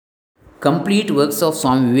Complete works of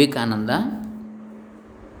SwAmi VivEkAnanda.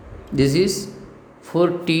 This is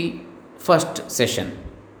 41st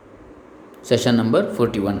session number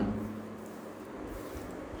 41.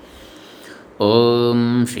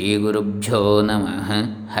 Om Shri Gurubhyo Namaha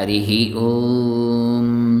Harihi Om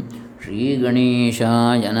Shri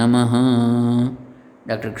Ganeshaya Namaha.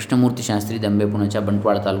 Doctor Krishnamurthy Shastri Dambe Punacha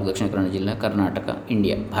Bantwal taluk Dakshina Kannada ಜಿಲ್ಲಾ Karnataka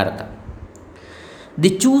India Bharat.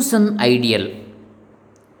 The chosen ideal.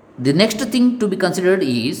 The next thing to be considered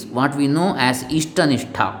is what we know as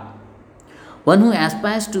Ishtanishtha. One who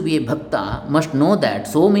aspires to be a bhakta must know that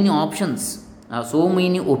so many options, so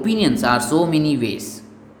many opinions are so many ways.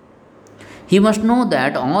 He must know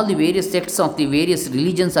that all the various sects of the various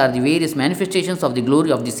religions are the various manifestations of the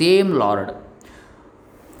glory of the same Lord.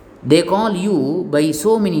 They call you by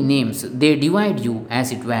so many names, they divide you,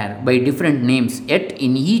 as it were, by different names, yet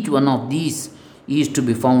in each one of these is to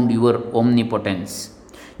be found your omnipotence.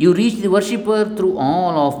 You reach the worshipper through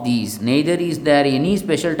all of these. Neither is there any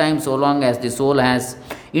special time so long as the soul has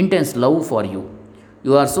intense love for you.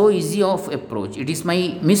 You are so easy of approach. It is my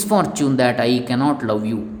misfortune that I cannot love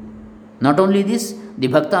you. Not only this, the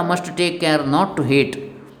bhakta must take care not to hate,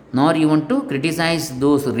 nor even to criticize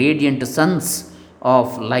those radiant sons of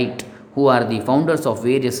light who are the founders of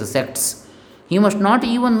various sects. He must not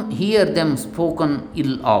even hear them spoken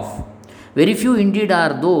ill of. Very few indeed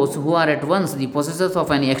are those who are at once the possessors of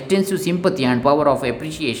an extensive sympathy and power of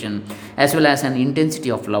appreciation as well as an intensity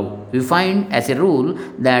of love. We find as a rule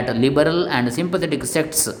that liberal and sympathetic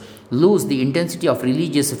sects lose the intensity of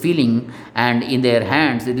religious feeling, and in their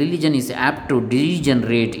hands religion is apt to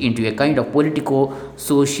degenerate into a kind of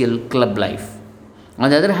politico-social club life. On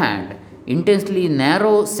the other hand, intensely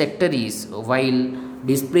narrow sectaries, while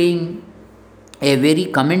displaying a very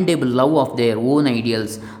commendable love of their own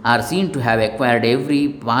ideals, are seen to have acquired every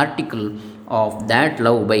particle of that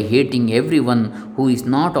love by hating everyone who is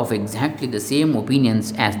not of exactly the same opinions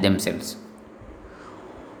as themselves.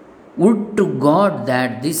 Would to God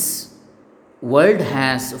that this world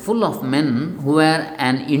has full of men who are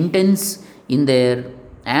as intense in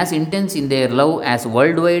their love as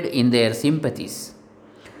worldwide in their sympathies.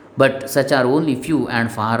 But such are only few and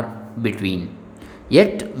far between.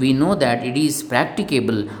 Yet we know that it is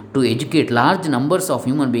practicable to educate large numbers of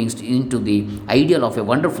human beings into the ideal of a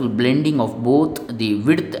wonderful blending of both the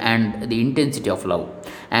width and the intensity of love.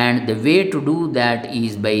 And the way to do that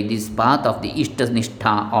is by this path of the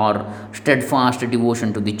Ishtanishtha, or steadfast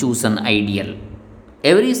devotion to the chosen ideal.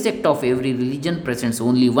 Every sect of every religion presents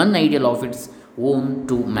only one ideal of its own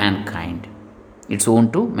to mankind.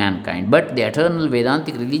 But the eternal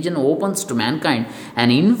Vedantic religion opens to mankind an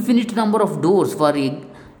infinite number of doors for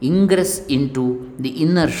ingress into the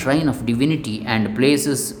inner shrine of divinity, and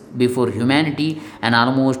places before humanity an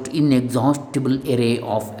almost inexhaustible array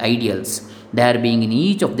of ideals, there being in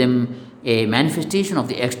each of them a manifestation of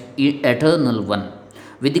the eternal one.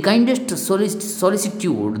 With the kindest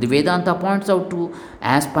solicitude, the Vedanta points out to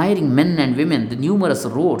aspiring men and women the numerous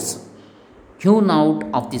roads hewn out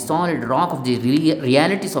of the solid rock of the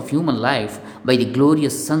realities of human life by the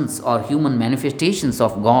glorious sons or human manifestations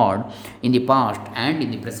of God in the past and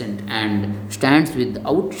in the present, and stands with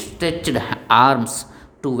outstretched arms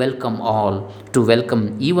to welcome all, to welcome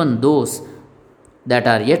even those that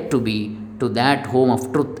are yet to be, to that home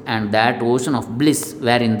of truth and that ocean of bliss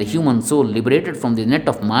wherein the human soul, liberated from the net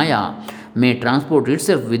of Maya, may transport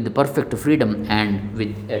itself with perfect freedom and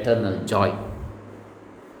with eternal joy.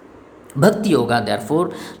 Bhakti Yoga, therefore,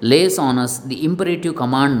 lays on us the imperative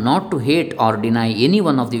command not to hate or deny any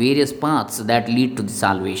one of the various paths that lead to the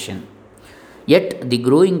salvation. Yet the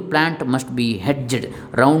growing plant must be hedged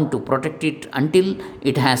round to protect it until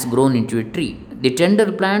it has grown into a tree. The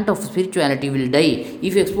tender plant of spirituality will die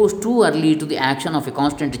if exposed too early to the action of a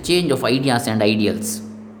constant change of ideas and ideals.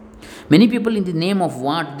 Many people, in the name of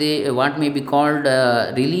what may be called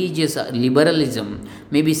religious liberalism,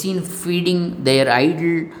 may be seen feeding their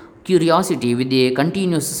idle curiosity with a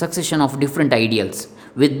continuous succession of different ideals.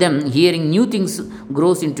 With them, hearing new things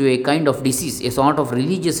grows into a kind of disease, a sort of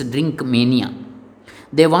religious drink mania.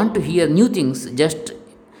 They want to hear new things just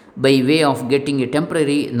by way of getting a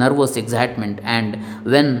temporary nervous excitement, and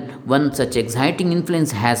when one such exciting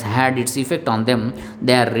influence has had its effect on them,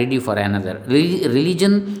 they are ready for another.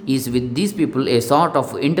 Religion is with these people a sort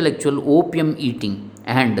of intellectual opium eating,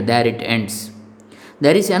 and there it ends.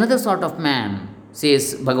 There is another sort of man,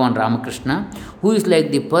 says Bhagavan Ramakrishna, who is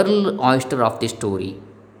like the pearl oyster of the story.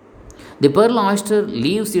 The pearl oyster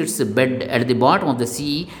leaves its bed at the bottom of the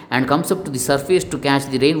sea and comes up to the surface to catch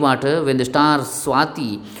the rainwater when the star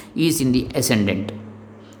Swati is in the ascendant.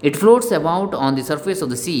 It floats about on the surface of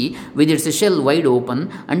the sea with its shell wide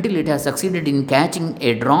open until it has succeeded in catching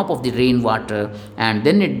a drop of the rainwater, and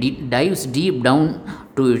then it dives deep down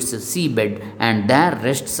to its seabed and there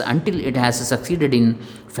rests until it has succeeded in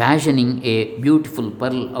fashioning a beautiful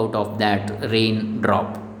pearl out of that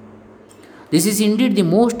raindrop. This is indeed the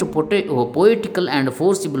most poetical and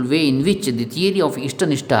forcible way in which the theory of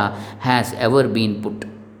Ishtanishta has ever been put.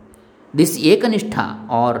 This Ekanistha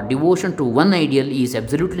or devotion to one ideal is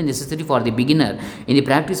absolutely necessary for the beginner in the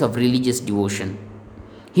practice of religious devotion.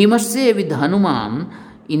 He must say with Hanuman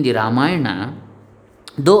in the Ramayana,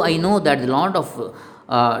 though I know that the Lord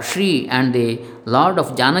of Shri and the Lord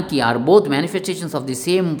of Janaki are both manifestations of the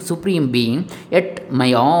same Supreme Being, yet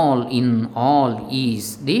my all in all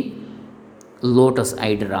is the lotus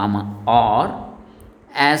eyed Rama. Or,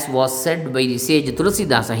 as was said by the sage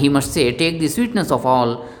Tulasidasa, he must say, take the sweetness of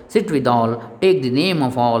all, sit with all, take the name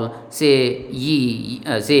of all, say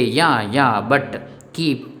yeah, but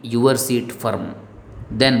keep your seat firm.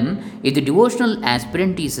 Then, if the devotional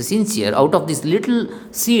aspirant is sincere, out of this little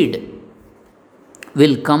seed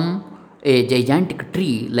will come a gigantic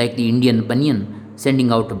tree like the Indian banyan,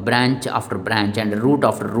 sending out branch after branch and root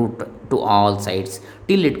after root to all sides,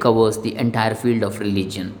 till it covers the entire field of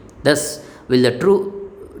religion. Thus, will the true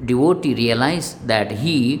devotee realize that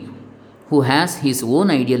he who has his own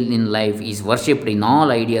ideal in life is worshipped in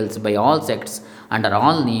all ideals by all sects, under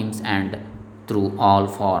all names, and through all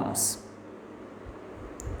forms.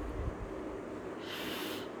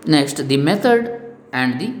 Next, the method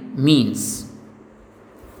and the means.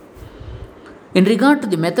 In regard to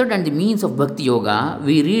the method and the means of Bhakti Yoga,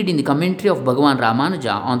 we read in the commentary of Bhagavan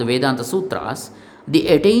Ramanuja on the Vedanta Sutras, the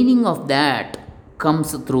attaining of that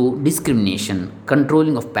comes through discrimination,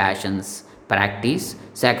 controlling of passions, practice,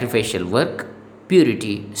 sacrificial work,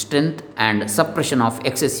 purity, strength, and suppression of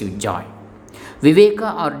excessive joy.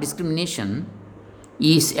 Viveka or discrimination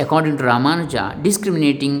is, according to Ramanuja,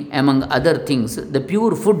 discriminating among other things the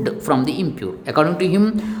pure food from the impure. According to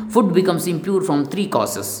him, food becomes impure from three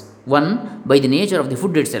causes. One, by the nature of the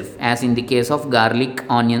food itself, as in the case of garlic,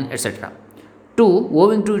 onion, etc. Two,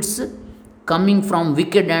 owing to its coming from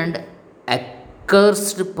wicked and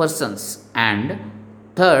accursed persons. And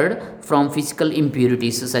third, from physical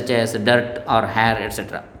impurities such as dirt or hair,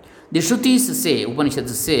 etc. The Shrutis say,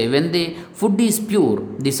 Upanishads say, when the food is pure,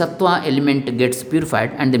 the sattva element gets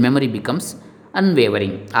purified and the memory becomes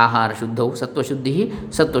unwavering. Ahara shuddho sattva shuddhihi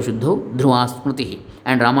sattva shuddho dhruva smritihi.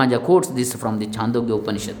 And Ramanuja quotes this from the Chandogya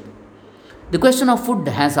Upanishad. The question of food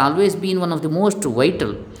has always been one of the most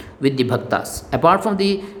vital with the bhaktas. Apart from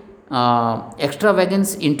the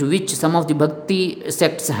extravagance into which some of the bhakti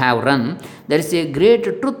sects have run, there is a great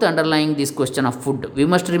truth underlying this question of food. We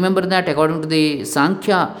must remember that according to the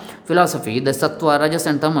Sankhya philosophy, the sattva, rajas,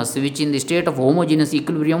 and tamas, which in the state of homogeneous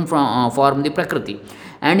equilibrium form the prakriti,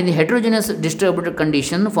 and in the heterogeneous disturbed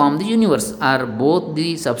condition form the universe, are both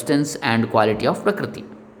the substance and quality of prakriti.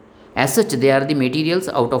 As such, they are the materials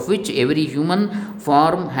out of which every human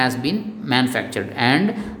form has been manufactured,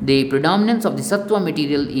 and the predominance of the sattva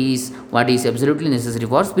material is what is absolutely necessary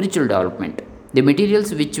for spiritual development. The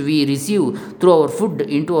materials which we receive through our food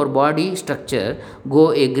into our body structure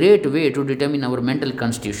go a great way to determine our mental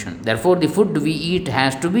constitution. Therefore, the food we eat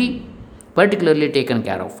has to be particularly taken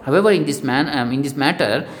care of. However, in this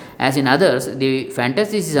matter, as in others, the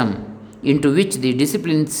fanaticism into which the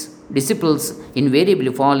disciples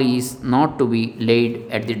invariably fall is not to be laid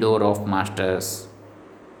at the door of masters.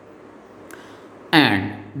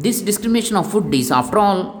 And this discrimination of food is, after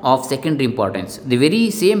all, of secondary importance. The very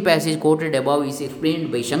same passage quoted above is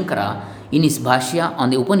explained by Shankara in his Bhashya on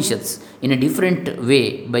the Upanishads in a different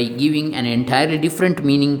way by giving an entirely different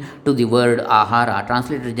meaning to the word ahara,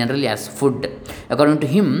 translated generally as food. According to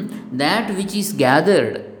him, that which is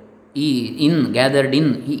gathered in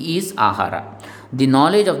is ahara. The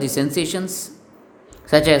knowledge of the sensations,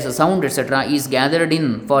 such as sound, etc., is gathered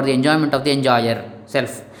in for the enjoyment of the enjoyer,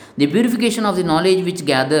 self. The purification of the knowledge which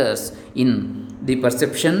gathers in the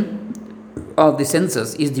perception of the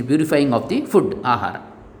senses is the purifying of the food, ahara.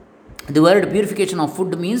 The word purification of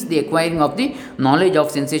food means the acquiring of the knowledge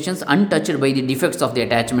of sensations untouched by the defects of the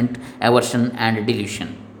attachment, aversion, and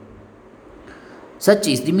delusion. Such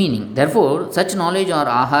is the meaning. Therefore, such knowledge or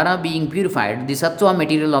ahara being purified, the sattva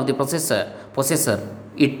material of the possessor,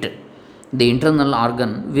 the internal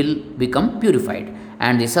organ, will become purified,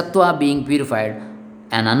 and the sattva being purified,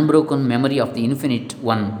 an unbroken memory of the infinite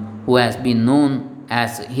one who has been known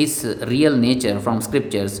as his real nature from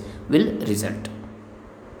scriptures, will result.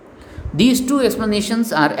 These two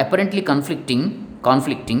explanations are apparently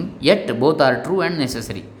conflicting, yet both are true and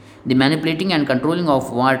necessary. the manipulating and controlling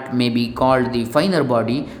of what may be called the finer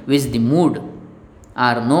body, which the mood,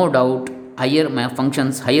 are no doubt higher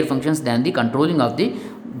functions than the controlling of the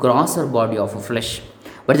grosser body of flesh.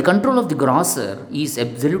 But the control of the grosser is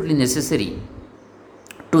absolutely necessary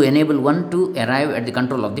to enable one to arrive at the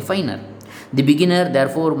control of the finer. The beginner,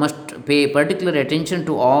 therefore, must pay particular attention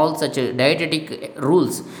to all such dietetic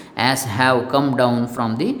rules as have come down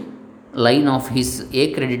from the line of his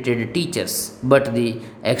accredited teachers. But the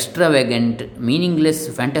extravagant, meaningless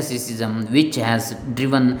fanaticism which has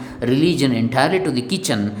driven religion entirely to the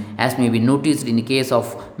kitchen, as may be noticed in the case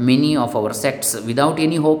of many of our sects, without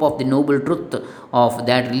any hope of the noble truth of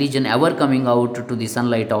that religion ever coming out to the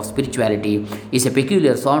sunlight of spirituality, is a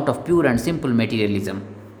peculiar sort of pure and simple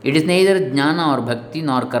materialism. It is neither jnana or bhakti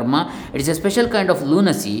nor karma, it is a special kind of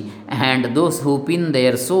lunacy, and those who pin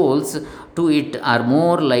their souls to it are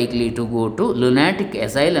more likely to go to lunatic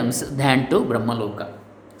asylums than to Brahmaloka.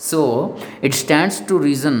 So, it stands to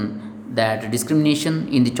reason that discrimination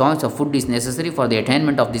in the choice of food is necessary for the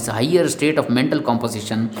attainment of this higher state of mental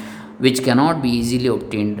composition, which cannot be easily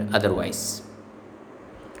obtained otherwise.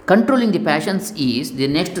 Controlling the passions is the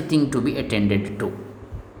next thing to be attended to.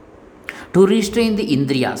 To restrain the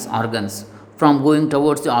indriyas, organs, from going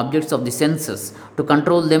towards the objects of the senses, to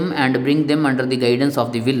control them and bring them under the guidance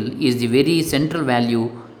of the will, is the very central value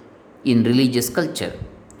in religious culture.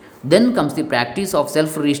 Then comes the practice of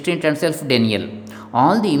self restraint and self denial.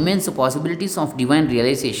 All the immense possibilities of divine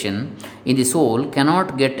realization in the soul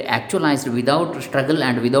cannot get actualized without struggle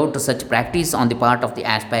and without such practice on the part of the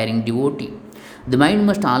aspiring devotee. The mind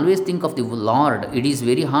must always think of the Lord. It is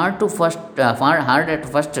very hard at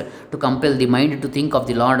first to compel the mind to think of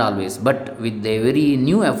the Lord always, but with a very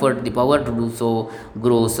new effort, the power to do so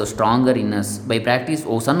grows stronger in us. By practice,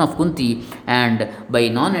 O son of Kunti, and by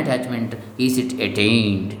non-attachment is it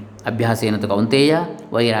attained. Abhyasena tu kaunteya,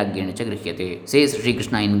 vairagyena cha grihyate, says Sri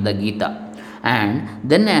Krishna in the Gita. And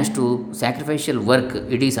then, as to sacrificial work,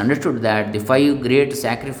 it is understood that the five great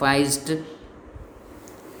sacrificed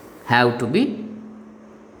have to be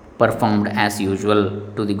performed as usual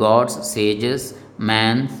to the gods, sages,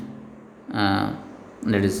 man,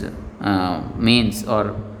 that is means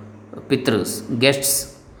or pitrus,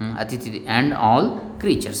 guests, atithi, and all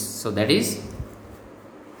creatures. So that is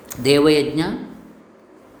Deva Yajna,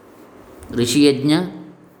 Rishi Yajna,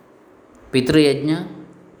 Pitru Yajna,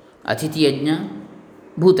 Atithi Yajna,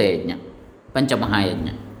 Bhuta Yajna, Pancha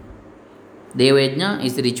Mahayajna. Deva Yajna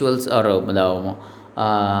is the rituals or the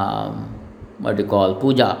what you call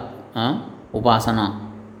puja,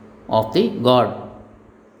 upasana of the god.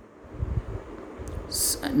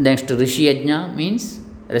 Next, Rishi Yajna means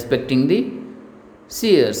respecting the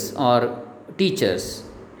seers or teachers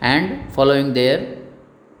and following their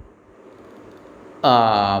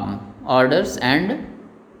orders and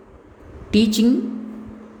teaching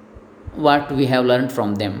what we have learned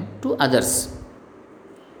from them to others.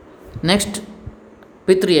 Next,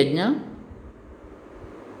 Pitru Yajna,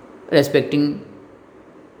 respecting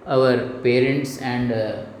our parents and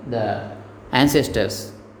the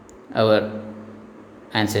ancestors, our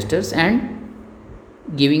ancestors, and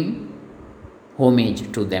giving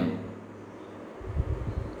homage to them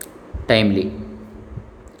timely,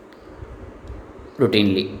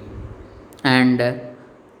 routinely. And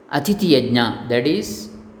Atithi Yajna, that is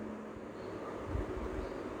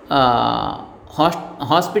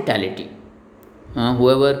hospitality.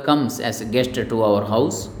 Whoever comes as a guest to our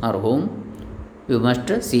house or home, we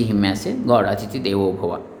must see him as a god, Atithi Devo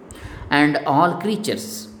Bhava. And all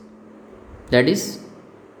creatures, that is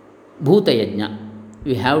Bhuta Yajna,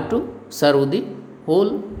 we have to serve the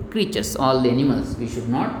whole creatures, all the animals. We should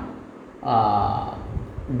not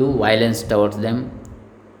do violence towards them.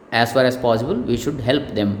 As far as possible, we should help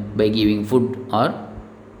them by giving food or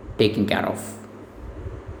taking care of.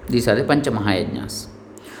 These are the Pancha Mahayajnas.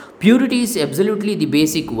 Purity is absolutely the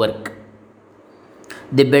basic work,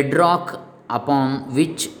 the bedrock upon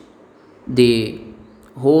which the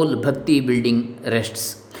whole bhakti building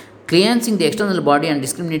rests. Cleansing the external body and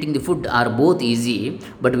discriminating the food are both easy,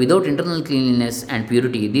 but without internal cleanliness and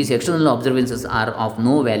purity, these external observances are of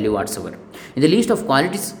no value whatsoever. In the list of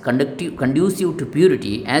qualities conducive to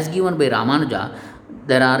purity, as given by Ramanuja,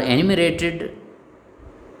 there are enumerated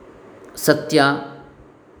Satya,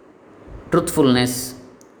 truthfulness,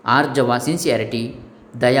 Arjava, sincerity,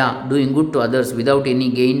 Daya, doing good to others without any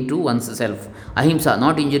gain to oneself, Ahimsa,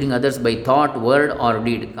 not injuring others by thought, word, or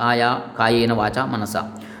deed, Kaya, Kayena, Vacha,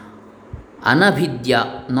 Manasa,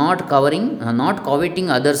 Anabhidya, not coveting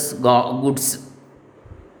others' goods,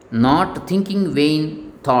 not thinking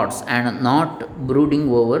vain thoughts, and not brooding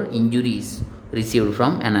over injuries received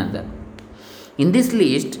from another. In this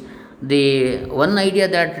list, The one idea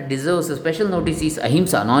that deserves a special notice is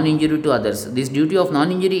ahimsa, non injury to others. This duty of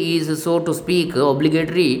non injury is, so to speak,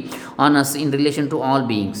 obligatory on us in relation to all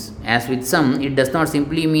beings. As with some, it does not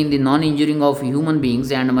simply mean the non injuring of human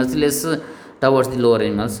beings and merciless towards the lower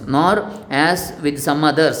animals, nor, as with some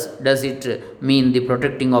others, does it mean the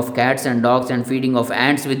protecting of cats and dogs and feeding of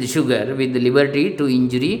ants with sugar, with the liberty to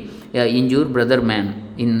injure brother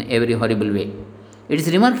man in every horrible way. It is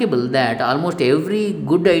remarkable that almost every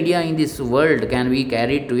good idea in this world can be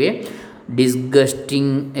carried to a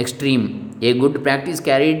disgusting extreme. A good practice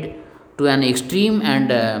carried to an extreme and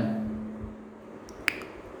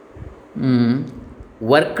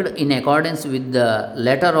worked in accordance with the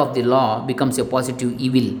letter of the law becomes a positive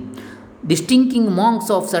evil. Distinguishing monks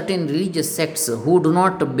of certain religious sects who do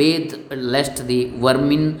not bathe lest the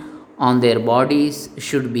vermin on their bodies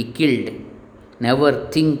should be killed never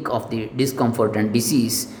think of the discomfort and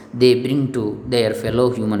disease they bring to their fellow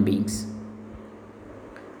human beings.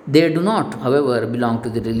 They do not, however, belong to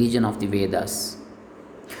the religion of the Vedas.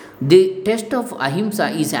 The test of ahimsa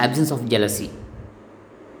is absence of jealousy.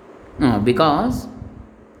 No, because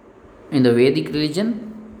in the Vedic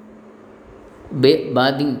religion,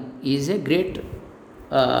 bathing is a great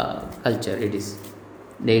culture. It is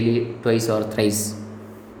daily, twice or thrice.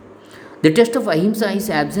 The test of ahimsa is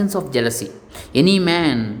absence of jealousy. Any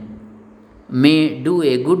man may do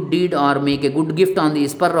a good deed or make a good gift on the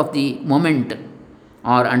spur of the moment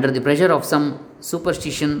or under the pressure of some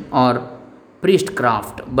superstition or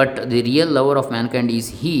priestcraft, but the real lover of mankind is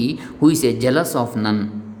he who is a jealous of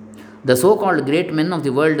none. The so called great men of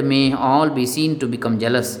the world may all be seen to become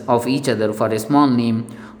jealous of each other for a small name,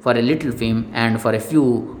 for a little fame, and for a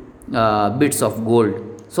few bits of gold.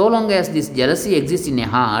 So long as this jealousy exists in a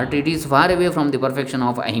heart, it is far away from the perfection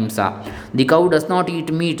of ahimsa. The cow does not eat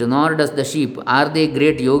meat, nor does the sheep. Are they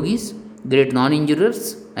great yogis, great non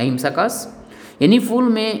injurers, ahimsakas? Any fool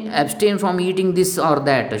may abstain from eating this or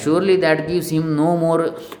that. Surely that gives him no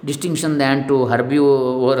more distinction than to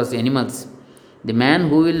herbivorous animals. The man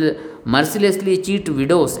who will mercilessly cheat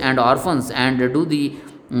widows and orphans and do the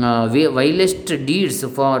vilest deeds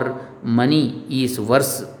for money is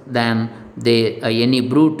worse than any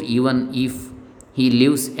brute, even if he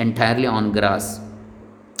lives entirely on grass.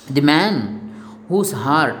 The man whose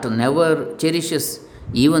heart never cherishes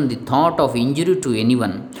even the thought of injury to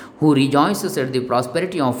anyone, who rejoices at the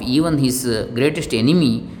prosperity of even his greatest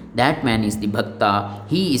enemy, that man is the bhakta,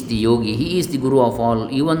 he is the yogi, he is the guru of all,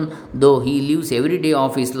 even though he lives every day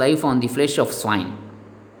of his life on the flesh of swine.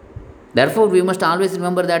 Therefore, we must always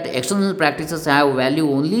remember that external practices have value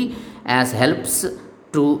only as helps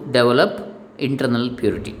to develop internal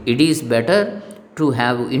purity. It is better to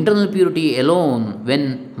have internal purity alone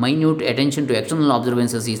when minute attention to external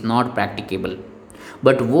observances is not practicable.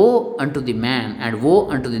 But woe unto the man and woe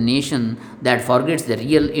unto the nation that forgets the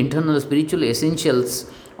real internal spiritual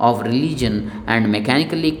essentials of religion and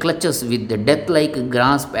mechanically clutches with the death like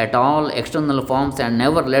grasp at all external forms and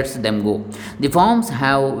never lets them go. The forms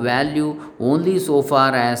have value only so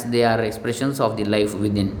far as they are expressions of the life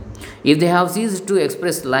within. If they have ceased to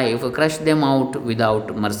express life, crush them out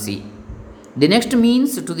without mercy. The next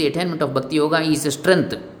means to the attainment of Bhakti Yoga is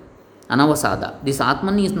strength, anavasada. This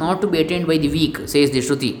Atman is not to be attained by the weak, says the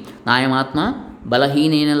Shruti. Nayam Atma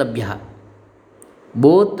balahinena labhya.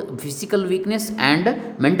 Both physical weakness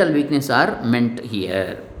and mental weakness are meant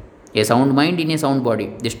here. A sound mind in a sound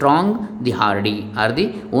body. The strong, the hardy are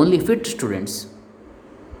the only fit students.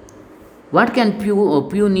 What can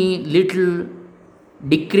puny little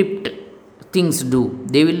decrepit things do?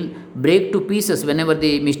 They will break to pieces whenever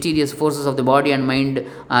the mysterious forces of the body and mind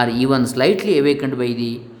are even slightly awakened by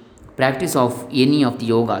the practice of any of the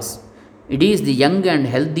yogas. It is the young and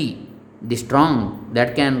healthy, the strong,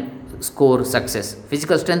 that can score success.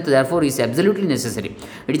 Physical strength, therefore, is absolutely necessary.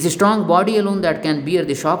 It is a strong body alone that can bear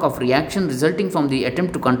the shock of reaction resulting from the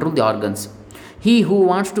attempt to control the organs. He who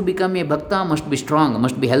wants to become a bhakta must be strong,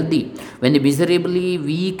 must be healthy. When the miserably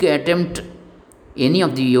weak attempt any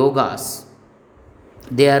of the yogas,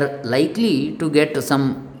 they are likely to get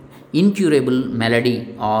some incurable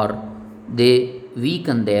malady or they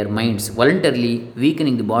weaken their minds. Voluntarily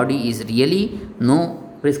weakening the body is really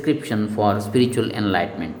no prescription for spiritual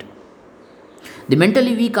enlightenment. The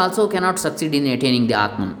mentally weak also cannot succeed in attaining the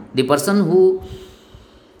Atman. The person who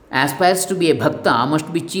aspires to be a bhakta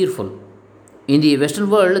must be cheerful. In the Western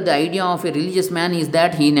world, the idea of a religious man is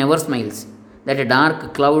that he never smiles, that a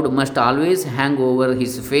dark cloud must always hang over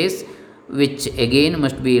his face, which again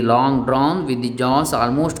must be long drawn with the jaws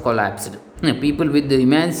almost collapsed. People with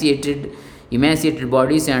emaciated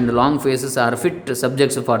bodies and long faces are fit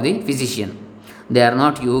subjects for the physician. They are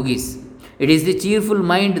not yogis. It is the cheerful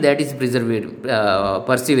mind that is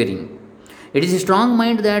persevering. It is a strong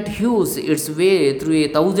mind that hews its way through a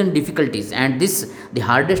thousand difficulties, and this, the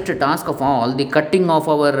hardest task of all, the cutting of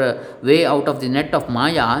our way out of the net of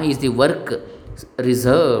Maya, is the work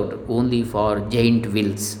reserved only for giant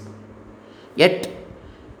wills. Yet,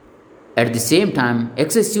 at the same time,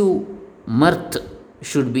 excessive mirth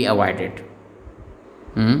should be avoided.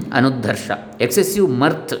 Anudharsha. Excessive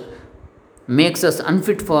mirth makes us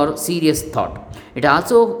unfit for serious thought. It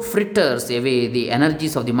also fritters away the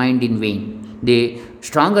energies of the mind in vain. The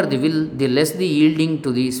stronger the will, the less the yielding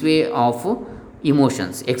to the sway of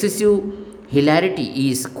emotions. Excessive hilarity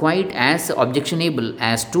is quite as objectionable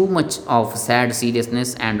as too much of sad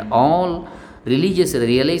seriousness, and all religious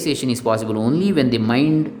realization is possible only when the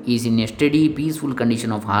mind is in a steady, peaceful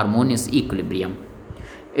condition of harmonious equilibrium.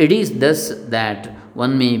 It is thus that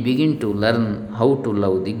one may begin to learn how to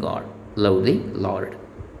love the God, love the Lord.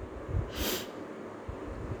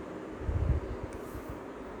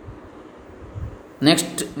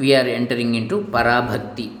 Next, we are entering into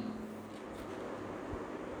Parabhakti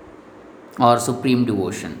or supreme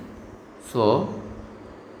devotion. So,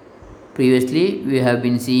 previously we have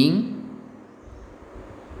been seeing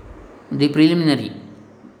the preliminary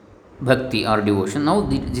bhakti or devotion. Now,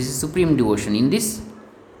 this is supreme devotion. In this,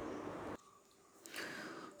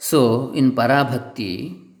 so in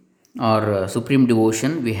Parabhakti or supreme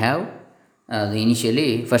devotion, we have the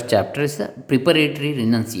initially first chapter is the preparatory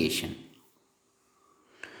renunciation.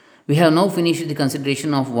 We have now finished the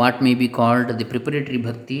consideration of what may be called the preparatory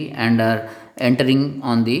bhakti and are entering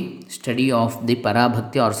on the study of the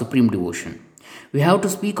Parabhakti or supreme devotion. We have to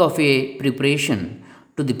speak of a preparation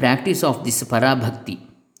to the practice of this Parabhakti.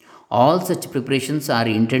 All such preparations are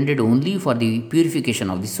intended only for the purification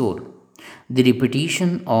of the soul. The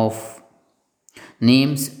repetition of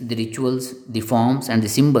names, the rituals, the forms, and the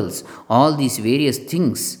symbols, all these various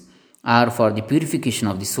things are for the purification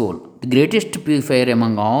of the soul. The greatest purifier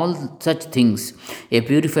among all such things, a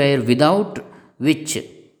purifier without which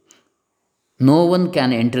no one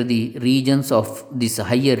can enter the regions of this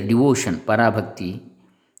higher devotion, Parabhakti,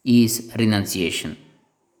 is renunciation.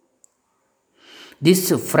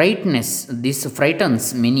 This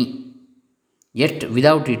frightens many, yet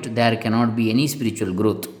without it there cannot be any spiritual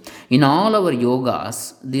growth. In all our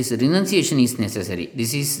yogas, this renunciation is necessary.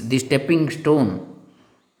 This is the stepping stone.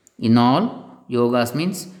 In all yogas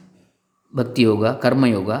means Bhakti Yoga, Karma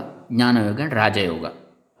Yoga, Jnana Yoga, and Raja Yoga.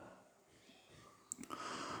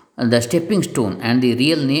 And the stepping stone and the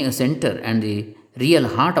real center and the real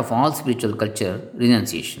heart of all spiritual culture,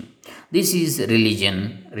 renunciation. This is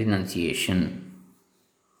religion, renunciation.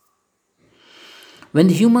 When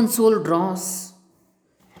the human soul draws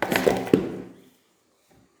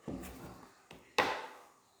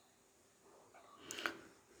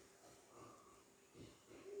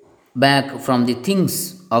back from the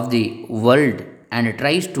things of the world and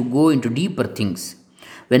tries to go into deeper things,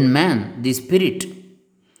 when man, the spirit,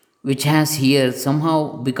 which has here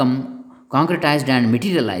somehow become concretized and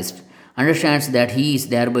materialized, understands that he is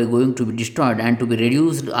thereby going to be destroyed and to be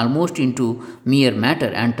reduced almost into mere matter,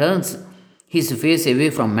 and turns his face away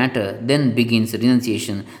from matter, then begins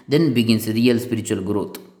renunciation, then begins real spiritual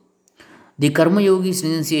growth. The Karma Yogi's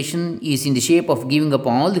renunciation is in the shape of giving up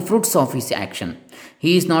all the fruits of his action.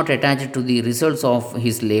 He is not attached to the results of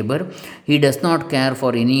his labor. He does not care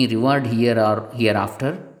for any reward here or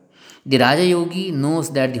hereafter. The Raja Yogi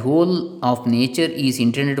knows that the whole of nature is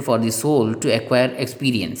intended for the soul to acquire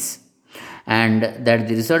experience, and that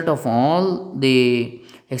the result of all the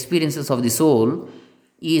experiences of the soul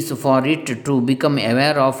is for it to become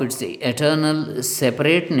aware of its eternal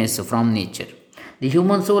separateness from nature. The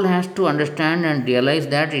human soul has to understand and realize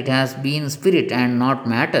that it has been spirit and not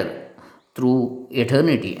matter through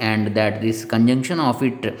eternity, and that this conjunction of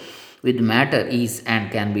it with matter is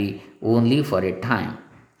and can be only for a time.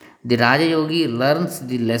 The Raja Yogi learns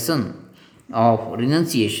the lesson of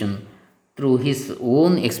renunciation through his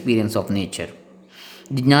own experience of nature.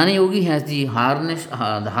 The Jnana Yogi has the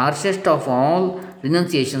harshest of all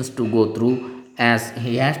renunciations to go through, as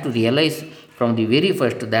he has to realize from the very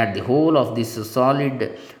first that the whole of this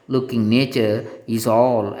solid looking nature is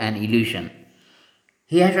all an illusion.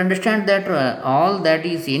 He has to understand that all that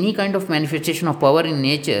is any kind of manifestation of power in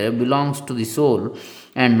nature belongs to the soul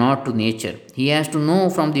and not to nature. He has to know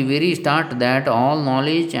from the very start that all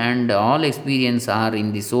knowledge and all experience are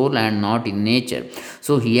in the soul and not in nature.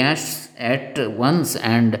 So he has at once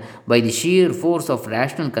and by the sheer force of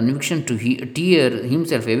rational conviction to tear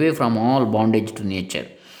himself away from all bondage to nature.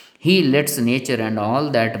 He lets nature and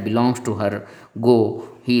all that belongs to her go.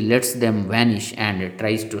 He lets them vanish and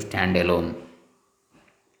tries to stand alone.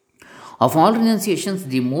 Of all renunciations,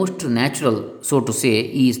 the most natural, so to say,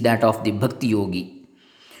 is that of the Bhakti Yogi.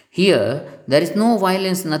 Here, there is no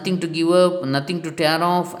violence, nothing to give up, nothing to tear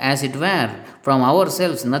off, as it were, from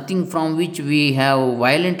ourselves, nothing from which we have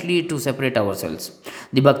violently to separate ourselves.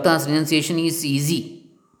 The Bhakta's renunciation is easy,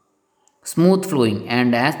 smooth flowing,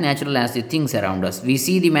 and as natural as the things around us. We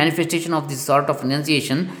see the manifestation of this sort of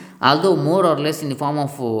renunciation, although more or less in the form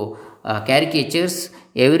of caricatures,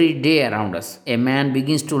 every day around us. A man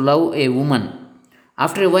begins to love a woman.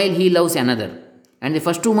 After a while, he loves another, and the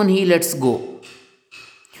first woman he lets go.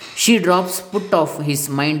 She drops put off his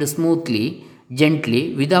mind smoothly,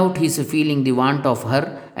 gently, without his feeling the want of her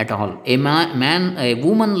at all. A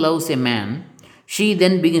woman loves a man. She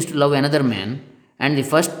then begins to love another man, and the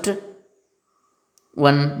first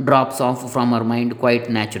one drops off from her mind quite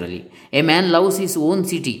naturally. A man loves his own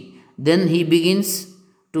city, then he begins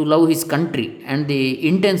to love his country, and the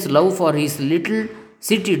intense love for his little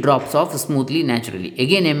city drops off smoothly, naturally.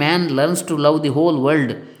 Again, a man learns to love the whole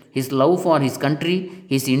world. His love for his country,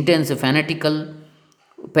 his intense fanatical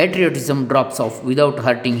patriotism drops off without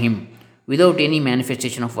hurting him, without any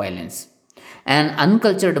manifestation of violence. An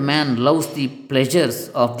uncultured man loves the pleasures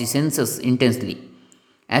of the senses intensely.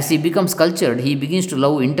 As he becomes cultured, he begins to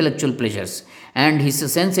love intellectual pleasures, and his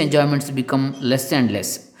sense enjoyments become less and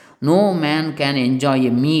less. No man can enjoy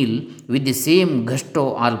a meal with the same gusto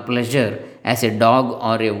or pleasure as a dog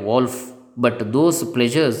or a wolf, but those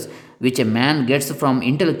pleasures which a man gets from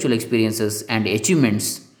intellectual experiences and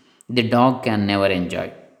achievements, the dog can never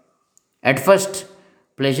enjoy. At first,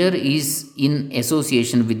 pleasure is in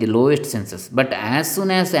association with the lowest senses, but as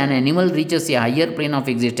soon as an animal reaches a higher plane of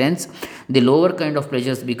existence, the lower kind of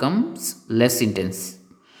pleasures becomes less intense.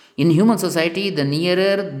 In human society, the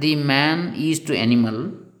nearer the man is to the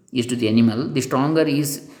animal, the stronger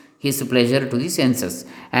is his pleasure to the senses,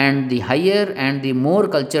 and the higher and the more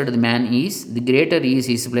cultured the man is, the greater is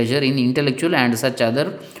his pleasure in intellectual and such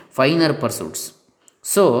other finer pursuits.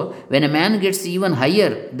 So, when a man gets even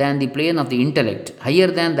higher than the plane of the intellect, higher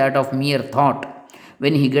than that of mere thought,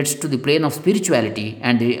 when he gets to the plane of spirituality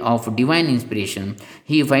and of divine inspiration,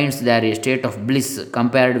 he finds there a state of bliss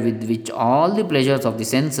compared with which all the pleasures of the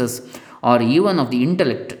senses or even of the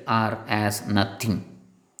intellect are as nothing.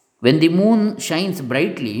 When the moon shines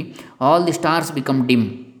brightly, all the stars become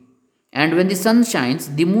dim. And when the sun shines,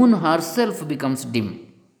 the moon herself becomes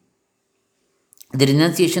dim. The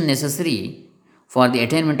renunciation necessary for the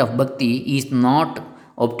attainment of bhakti is not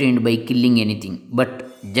obtained by killing anything, but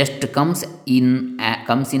just comes in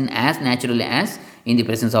as naturally as in the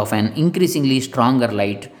presence of an increasingly stronger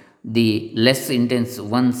light. The less intense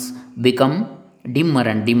ones become dimmer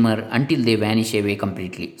and dimmer until they vanish away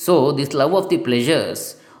completely. So, this love of the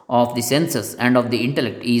pleasures of the senses and of the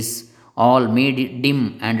intellect is all made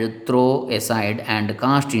dim and thrown aside and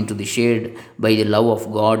cast into the shade by the love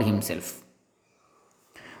of God Himself.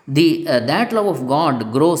 That love of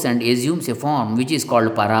God grows and assumes a form which is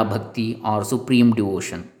called parabhakti or supreme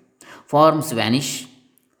devotion. Forms vanish,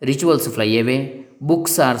 rituals fly away,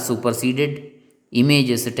 books are superseded,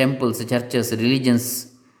 images, temples, churches, religions,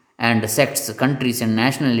 and sects, countries, and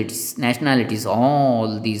nationalities,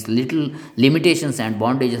 all these little limitations and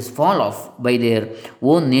bondages fall off by their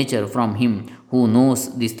own nature from him who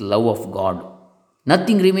knows this love of God.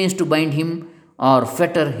 Nothing remains to bind him or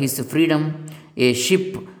fetter his freedom. A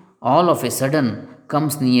ship all of a sudden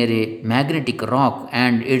comes near a magnetic rock,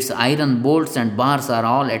 and its iron bolts and bars are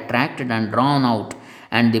all attracted and drawn out,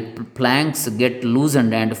 and the planks get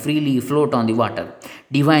loosened and freely float on the water.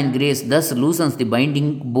 Divine grace thus loosens the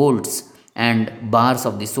binding bolts and bars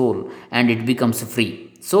of the soul, and it becomes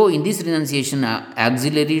free. So, in this renunciation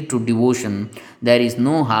auxiliary to devotion, there is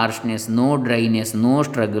no harshness, no dryness, no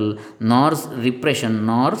struggle, nor repression,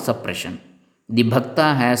 nor suppression. The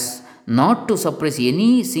bhakta has not to suppress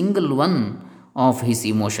any single one of his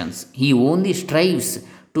emotions. He only strives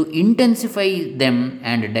to intensify them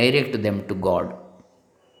and direct them to God.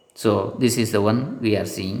 So, this is the one we are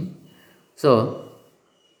seeing. So,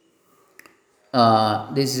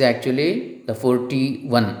 this is actually the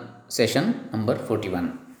 41 session number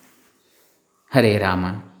 41. Hare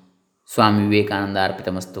Rama. Swami VivEkAnanda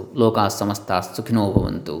Arpitamastu. Loka Samastas Sukhino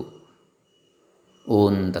Bhavantu.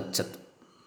 Om Tat Sat.